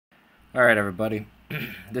Alright everybody,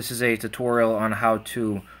 this is a tutorial on how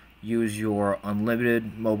to use your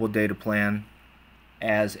unlimited mobile data plan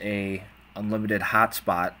as a unlimited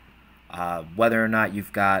hotspot, whether or not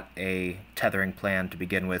you've got a tethering plan to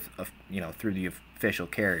begin with, through the official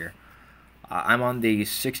carrier. I'm on the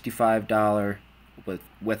 $65 with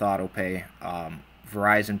autopay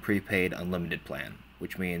Verizon prepaid unlimited plan,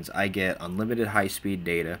 which means I get unlimited high-speed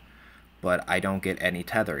data, but I don't get any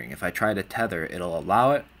tethering. If I try to tether, it'll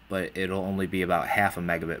allow it, but it'll only be about half a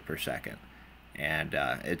megabit per second, and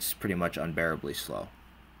it's pretty much unbearably slow.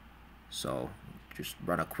 So just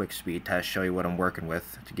run a quick speed test, show you what I'm working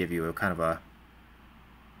with to give you a kind of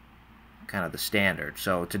the standard.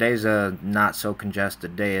 So today's a not so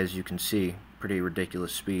congested day, as you can see, pretty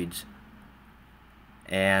ridiculous speeds.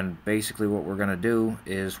 And basically what we're going to do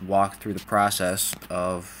is walk through the process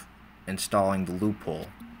of installing the loophole.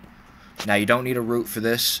 Now you don't need a root for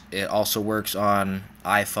this. It also works on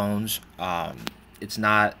iPhones. It's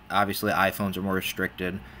not, obviously iPhones are more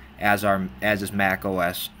restricted, as is Mac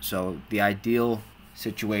OS. So the ideal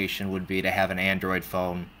situation would be to have an Android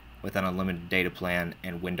phone with an unlimited data plan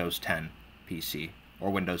and Windows 10 PC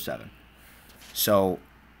or Windows 7. So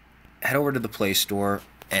head over to the Play Store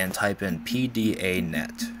and type in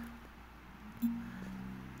PdaNet.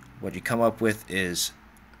 What you come up with is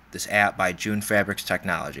this app by June Fabrics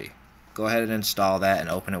Technology. Go ahead and install that and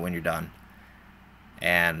open it when you're done.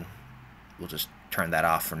 And we'll just turn that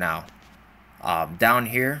off for now. Down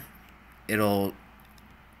here, it'll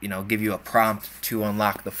give you a prompt to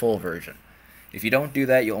unlock the full version. If you don't do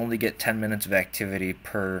that, you'll only get 10 minutes of activity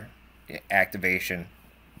per activation.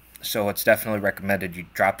 So it's definitely recommended you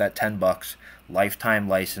drop that $10, lifetime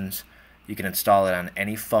license. You can install it on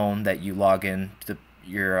any phone that you log in to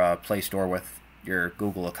your Play Store with your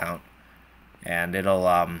Google account, and it'll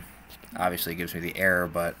obviously it gives me the error,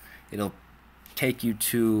 but it'll take you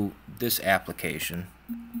to this application,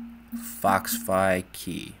 Foxfi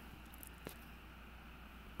Key,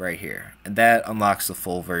 right here, and that unlocks the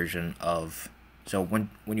full version of. So when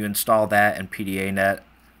you install that and PdaNet,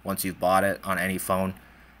 once you've bought it on any phone,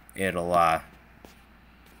 it'll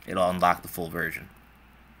unlock the full version.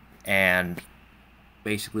 And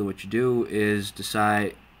basically what you do is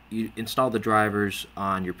you install the drivers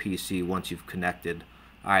on your PC once you've connected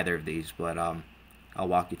either of these, but I'll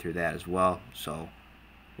walk you through that as well. So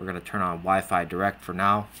we're going to turn on Wi-Fi Direct for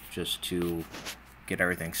now, just to get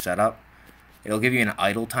everything set up. It'll give you an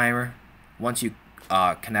idle timer. Once you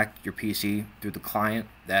connect your PC through the client,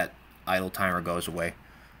 that idle timer goes away.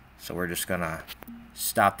 So we're just going to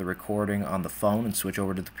stop the recording on the phone and switch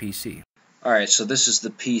over to the PC. Alright, so this is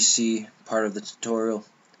the PC part of the tutorial.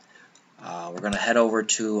 We're going to head over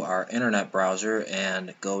to our internet browser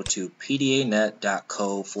and go to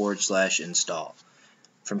pdanet.co/install.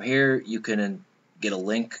 From here, you can get a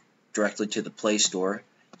link directly to the Play Store.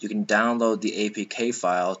 You can download the APK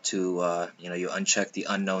file to, you uncheck the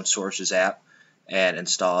unknown sources app and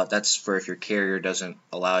install it. That's for if your carrier doesn't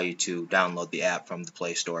allow you to download the app from the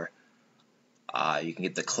Play Store. You can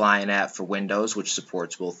get the client app for Windows, which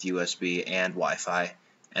supports both USB and Wi-Fi,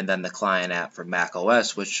 and then the client app for Mac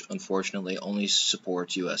OS, which unfortunately only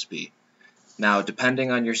supports USB. Now, depending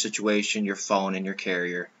on your situation, your phone, and your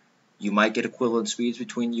carrier, you might get equivalent speeds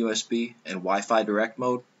between USB and Wi-Fi direct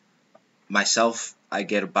mode. Myself, I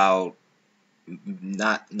get about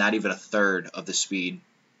not even a third of the speed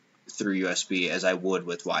through USB as I would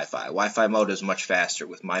with Wi-Fi. Wi-Fi mode is much faster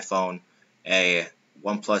with my phone, a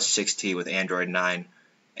OnePlus 6T with Android 9,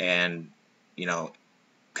 and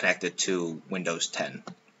connected to Windows 10.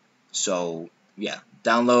 So yeah,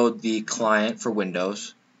 download the client for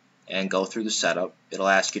Windows and go through the setup. It'll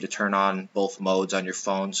ask you to turn on both modes on your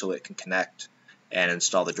phone so it can connect and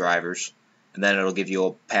install the drivers, and then it'll give you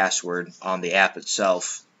a password on the app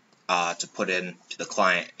itself to put in to the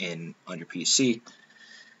client on your PC.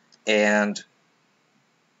 And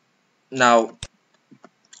now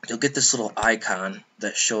you'll get this little icon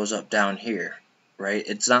that shows up down here, right?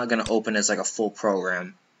 It's not going to open as like a full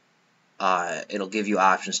program. It'll give you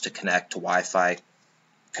options to connect to Wi-Fi,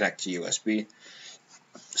 connect to USB.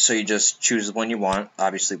 So you just choose the one you want.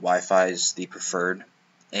 Obviously Wi-Fi is the preferred.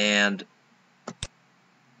 And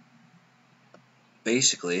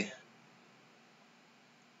basically,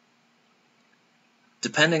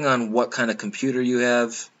 depending on what kind of computer you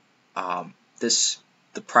have,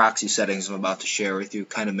 the proxy settings I'm about to share with you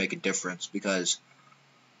kind of make a difference, because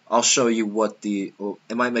I'll show you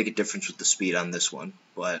it might make a difference with the speed on this one,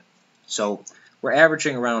 but so we're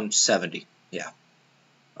averaging around 70. Yeah.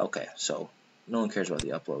 Okay, so no one cares about the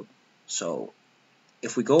upload. So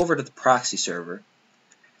if we go over to the proxy server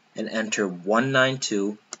and enter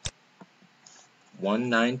 192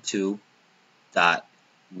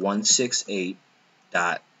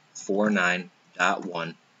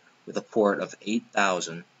 PdaNet-192.168.49.1 with a port of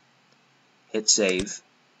 8000. Hit save.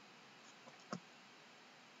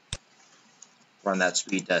 Run that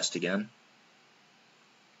speed test again.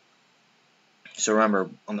 So remember,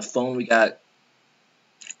 on the phone we got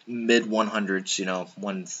mid 100s,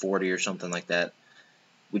 140 or something like that.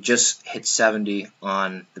 We just hit 70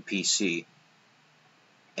 on the PC.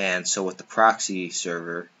 And so with the proxy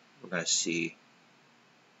server, we're going to see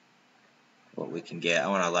what we can get. I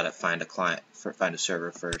want to let it find a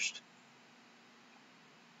server first.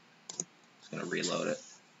 It's going to reload it.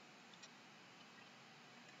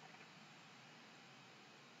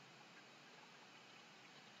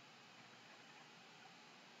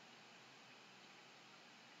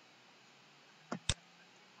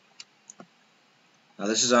 Now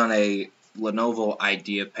this is on a Lenovo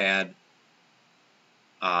IdeaPad,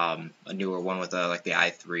 a newer one with like the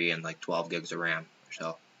i3 and like 12 gigs of RAM or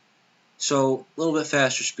so. So a little bit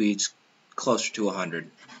faster speeds, closer to 100,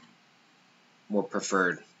 more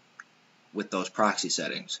preferred with those proxy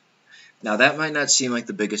settings. Now that might not seem like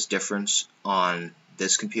the biggest difference on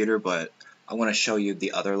this computer, but I want to show you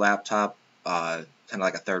the other laptop, kind of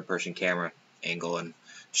like a third-person camera angle, and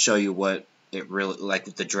show you what it really, like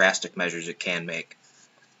the drastic measures it can make.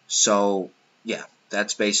 So yeah,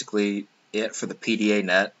 that's basically it for the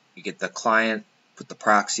PdaNet. You get the client, put the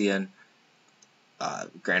proxy in.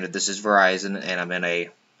 Granted, this is Verizon, and I'm in a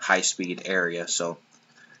high-speed area, so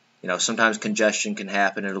sometimes congestion can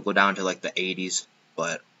happen. It'll go down to like the 80s,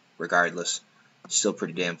 but regardless, still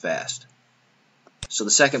pretty damn fast. So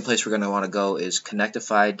the second place we're going to want to go is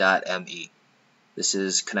Connectify.me. This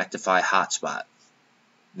is Connectify Hotspot.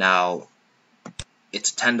 Now,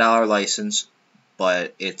 it's a $10 license,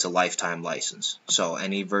 but it's a lifetime license. So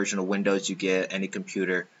any version of Windows you get, any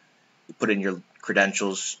computer, you put in your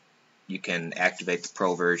credentials, you can activate the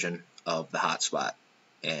pro version of the hotspot,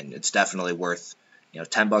 and it's definitely worth,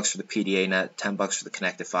 $10 for the PdaNet, $10 for the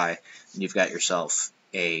Connectify, and you've got yourself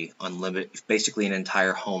a unlimited, basically an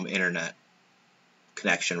entire home internet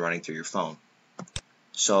connection running through your phone.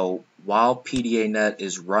 So while PdaNet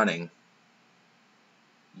is running,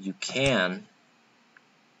 you can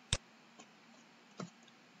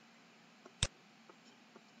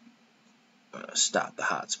stop the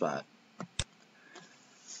hotspot.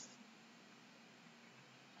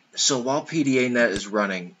 So while PdaNet is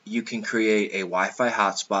running, you can create a Wi-Fi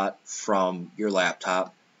hotspot from your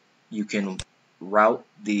laptop. You can route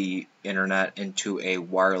the internet into a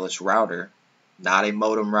wireless router, not a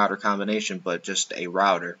modem router combination, but just a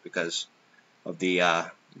router, because of the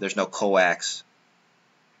there's no coax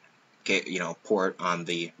port on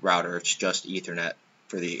the router. It's just Ethernet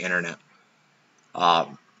for the internet.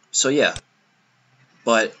 So yeah,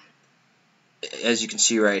 but as you can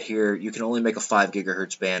see right here, you can only make a 5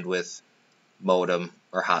 gigahertz bandwidth modem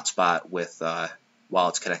or hotspot with while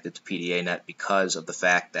it's connected to PdaNet, because of the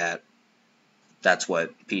fact that that's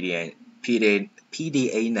what PdaNet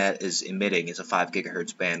is emitting, is a 5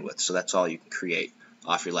 gigahertz bandwidth. So that's all you can create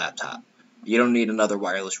off your laptop. You don't need another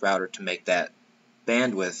wireless router to make that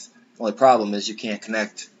bandwidth. The only problem is you can't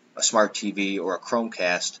connect a smart TV or a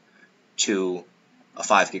Chromecast to a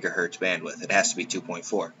 5 gigahertz bandwidth. It has to be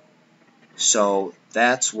 2.4. So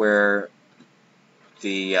that's where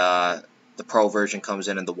the Pro version comes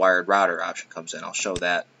in and the wired router option comes in. I'll show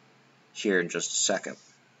that here in just a second.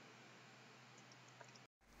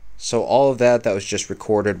 So all of that was just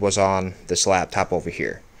recorded was on this laptop over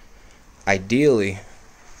here. Ideally,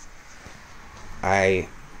 I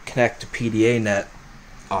connect to PdaNet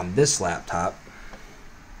on this laptop,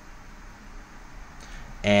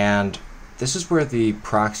 and this is where the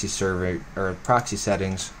proxy server or proxy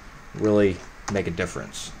settings really make a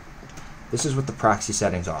difference. This is with the proxy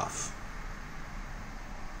settings off.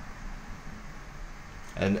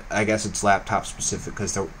 And I guess it's laptop specific,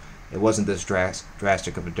 because it wasn't this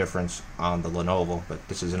drastic of a difference on the Lenovo, but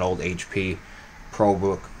this is an old HP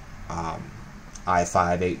ProBook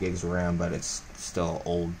i5, 8 gigs of RAM, but it's still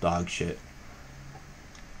old dog shit.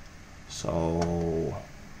 So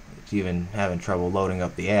it's even having trouble loading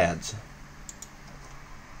up the ads.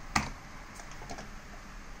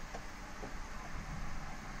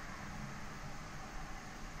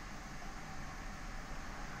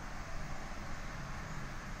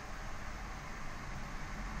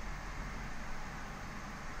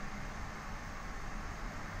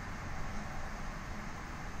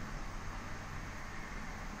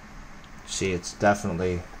 See, it's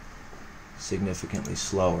definitely significantly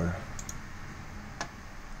slower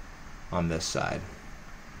on this side.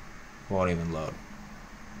 Won't even load.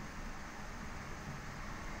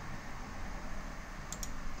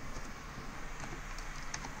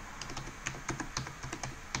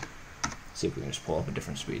 see if we can just pull up a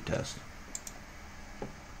different speed test.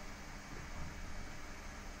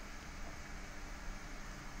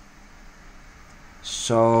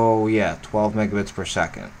 So yeah, 12 megabits per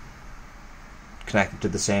second. Connected to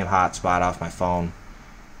the same hotspot off my phone.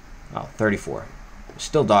 Oh, 34.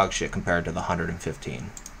 Still dog shit compared to the 115.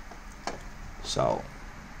 So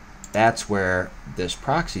that's where this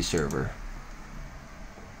proxy server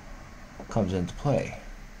comes into play.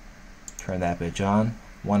 Turn that bitch on.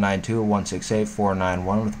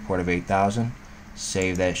 192.168.49.1 with a port of 8000.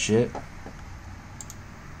 Save that shit.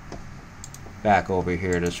 Back over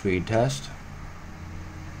here to speed test.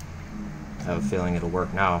 I have a feeling it'll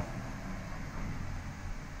work now.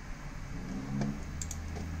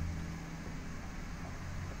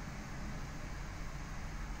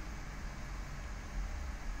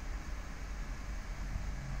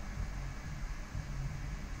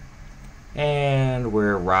 And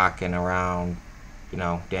we're rocking around, you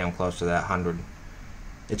know, damn close to that 100.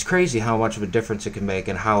 It's crazy how much of a difference it can make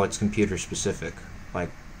and how it's computer specific. Like,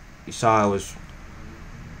 you saw it was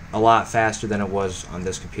a lot faster than it was on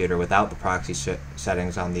this computer without the proxy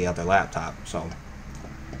settings on the other laptop. So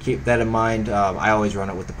keep that in mind. I always run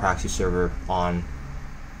it with the proxy server on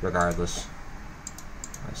regardless.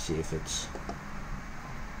 Let's see if it's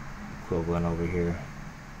equivalent over here.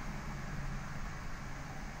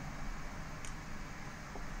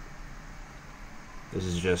 This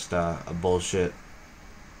is just a bullshit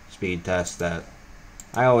speed test that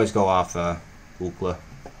I always go off Ookla.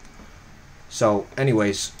 So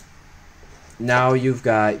anyways, now you've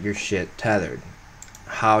got your shit tethered.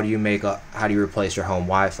 How do you replace your home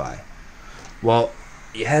Wi-Fi? Well,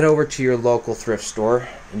 you head over to your local thrift store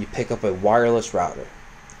and you pick up a wireless router.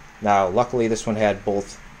 Now luckily this one had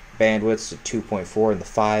both bandwidths, the 2.4 and the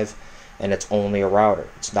 5, and it's only a router.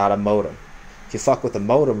 It's not a modem. If you fuck with a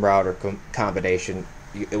modem router combination,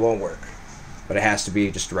 it won't work. But it has to be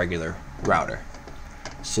just a regular router.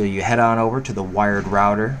 So you head on over to the wired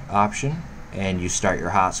router option and you start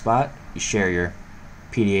your hotspot. You share your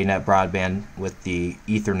PdaNet broadband with the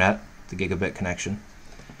Ethernet, the gigabit connection.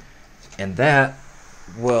 And that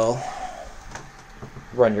will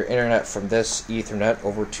run your internet from this Ethernet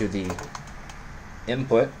over to the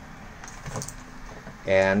input.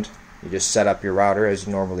 And you just set up your router as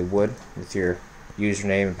you normally would with your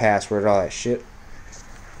username and password, all that shit.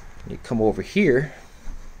 You come over here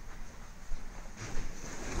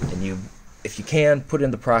and you, if you can, put in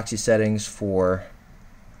the proxy settings for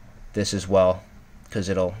this as well, because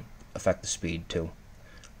it'll affect the speed too.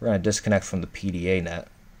 We're going to disconnect from the PdaNet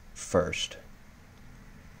first.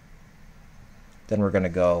 Then we're going to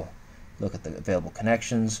go look at the available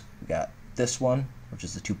connections. We got this one, which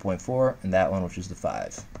is the 2.4, and that one, which is the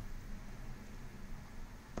 5.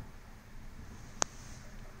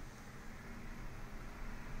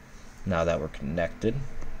 Now that we're connected,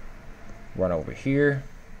 run over here,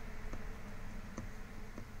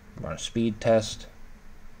 run a speed test.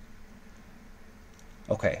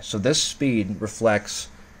 Okay, so this speed reflects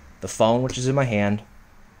the phone, which is in my hand,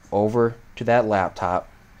 over to that laptop,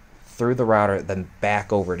 through the router, then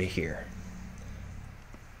back over to here.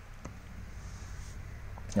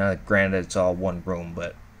 Now, granted, it's all one room,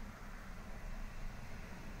 but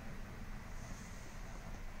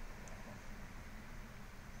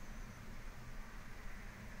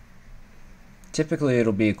typically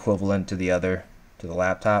it'll be equivalent to the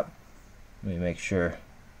laptop. Let me make sure.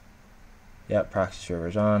 Yep, proxy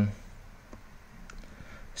server's on.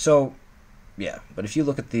 So, yeah, but if you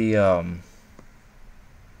look at the,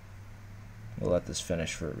 we'll let this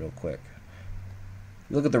finish for real quick.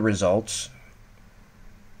 You look at the results,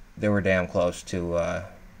 they were damn close to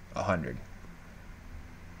 100.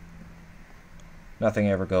 Nothing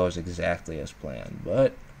ever goes exactly as planned,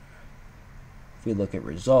 but if we look at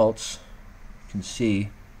results, you can see,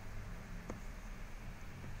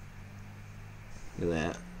 look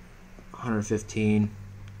at that, 115,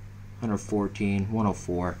 114,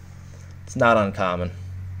 104. It's not uncommon.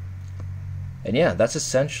 And yeah, that's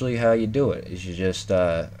essentially how you do it. Is you just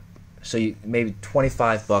so you maybe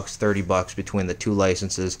 $25, $30 between the two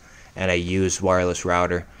licenses and a used wireless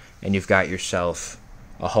router, and you've got yourself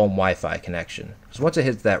a home Wi-Fi connection. Because once it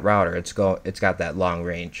hits that router, it's got that long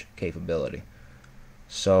range capability.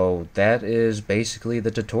 So that is basically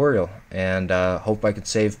the tutorial, and hope I could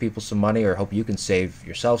save people some money, or hope you can save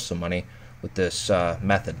yourself some money with this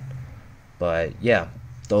method. But yeah,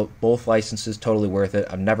 both licenses totally worth it.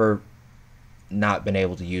 I've never not been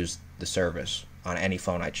able to use the service on any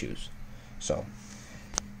phone I choose. So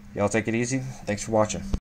y'all take it easy. Thanks for watching.